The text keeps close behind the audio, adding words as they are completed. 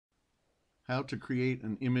How to create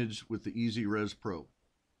an image with the EasyRes Pro.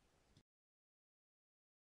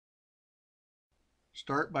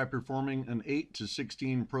 Start by performing an 8 to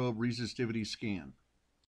 16 probe resistivity scan.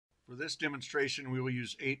 For this demonstration, we will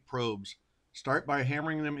use 8 probes. Start by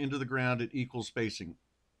hammering them into the ground at equal spacing.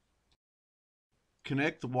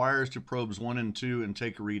 Connect the wires to probes 1 and 2 and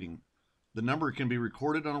take a reading. The number can be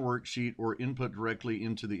recorded on a worksheet or input directly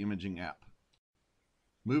into the imaging app.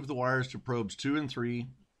 Move the wires to probes 2 and 3,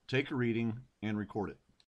 take a reading, and record it.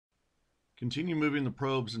 Continue moving the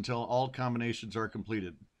probes until all combinations are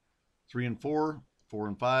completed. 3 and 4, 4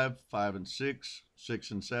 and 5, 5 and 6,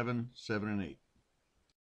 6 and 7, 7 and 8.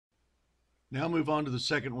 Now move on to the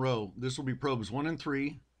second row. This will be probes 1 and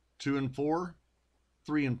 3, 2 and 4,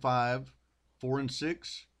 3 and 5, 4 and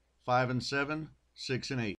 6, 5 and 7,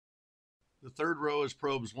 6 and 8. The third row is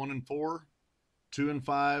probes 1 and 4, 2 and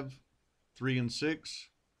 5, 3 and 6,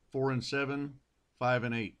 4 and 7, 5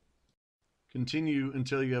 and 8. Continue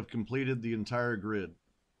until you have completed the entire grid.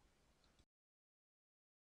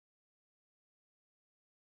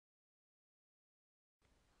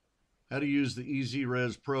 How to use the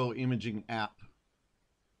EasyRes Pro imaging app.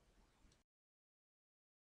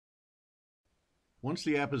 Once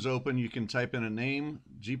the app is open, you can type in a name,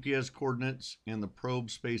 GPS coordinates, and the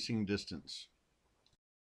probe spacing distance.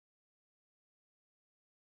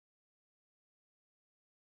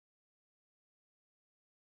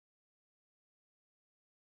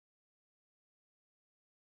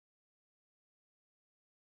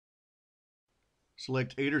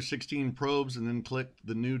 Select 8 or 16 probes and then click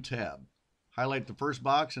the New tab. Highlight the first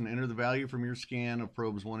box and enter the value from your scan of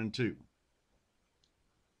probes 1 and 2.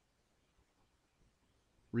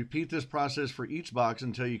 Repeat this process for each box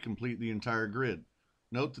until you complete the entire grid.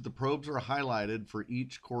 Note that the probes are highlighted for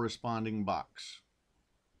each corresponding box.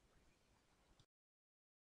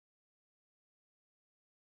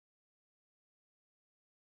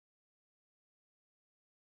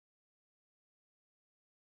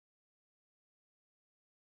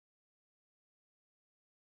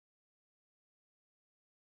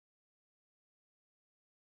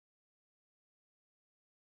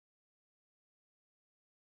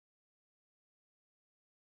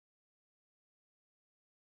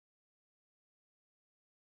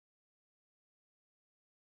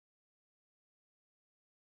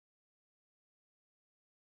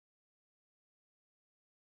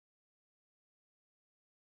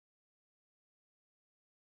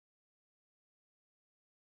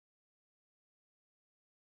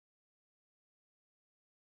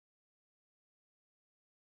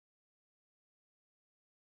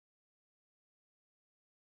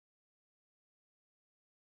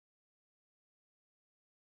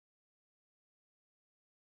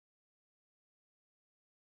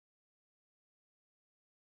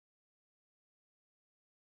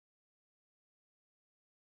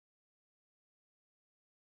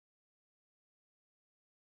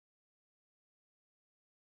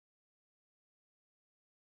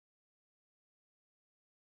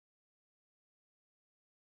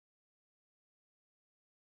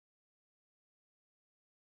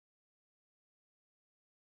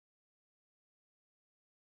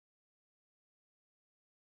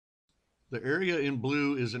 The area in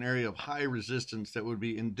blue is an area of high resistance that would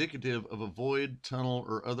be indicative of a void, tunnel,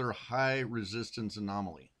 or other high resistance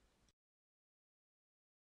anomaly.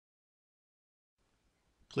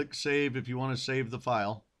 Click Save if you want to save the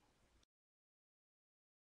file.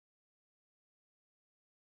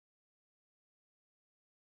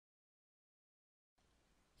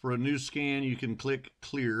 For a new scan, you can click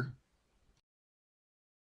Clear.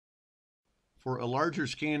 For a larger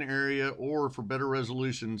scan area or for better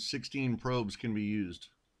resolution, 16 probes can be used.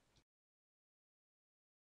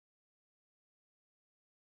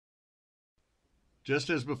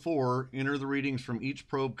 Just as before, enter the readings from each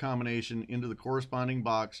probe combination into the corresponding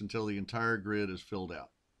box until the entire grid is filled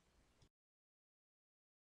out.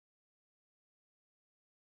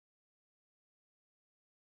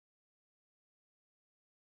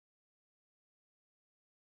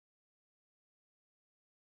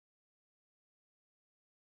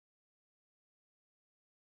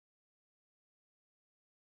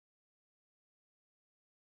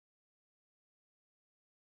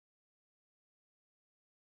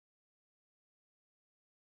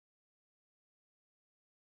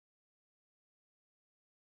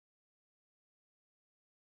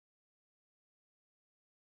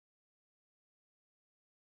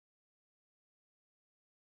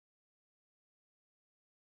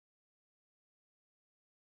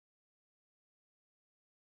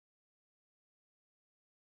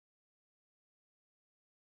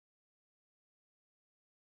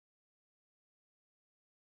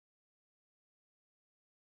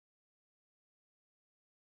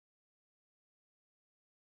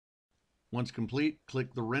 Once complete,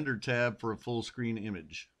 click the Render tab for a full screen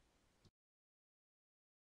image.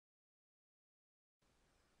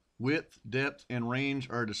 Width, depth, and range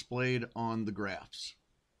are displayed on the graphs.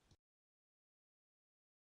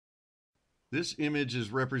 This image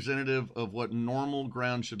is representative of what normal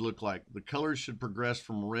ground should look like. The colors should progress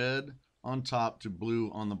from red on top to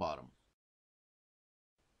blue on the bottom.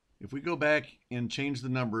 If we go back and change the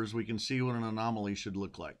numbers, we can see what an anomaly should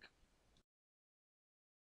look like.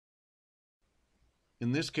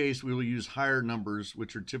 In this case, we will use higher numbers,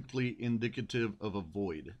 which are typically indicative of a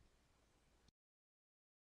void.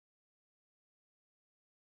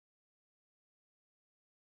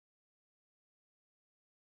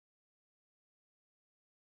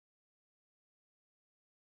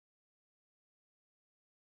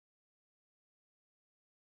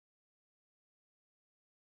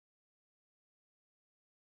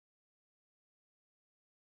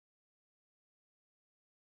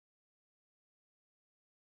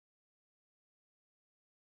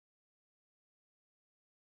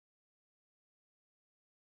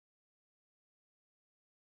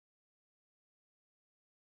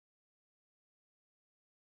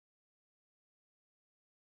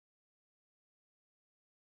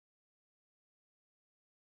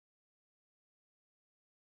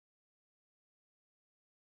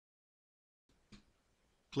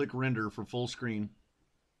 Click Render for full screen.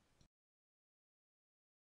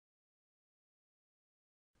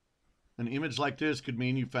 An image like this could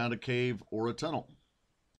mean you found a cave or a tunnel.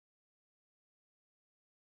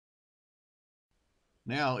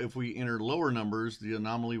 Now, if we enter lower numbers, the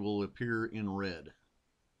anomaly will appear in red.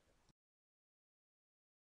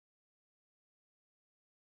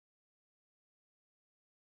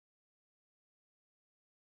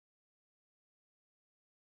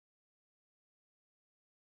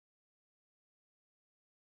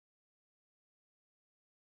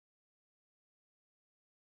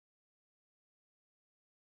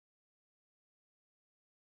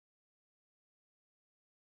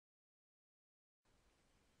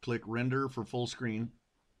 Click Render for full screen.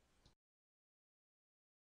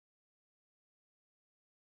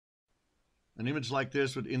 An image like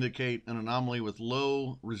this would indicate an anomaly with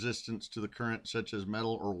low resistance to the current, such as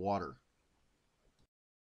metal or water.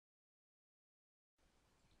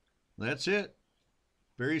 That's it.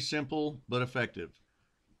 Very simple but effective.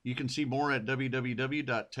 You can see more at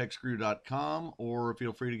www.techscrew.com, or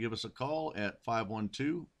feel free to give us a call at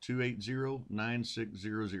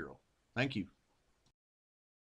 512-280-9600. Thank you.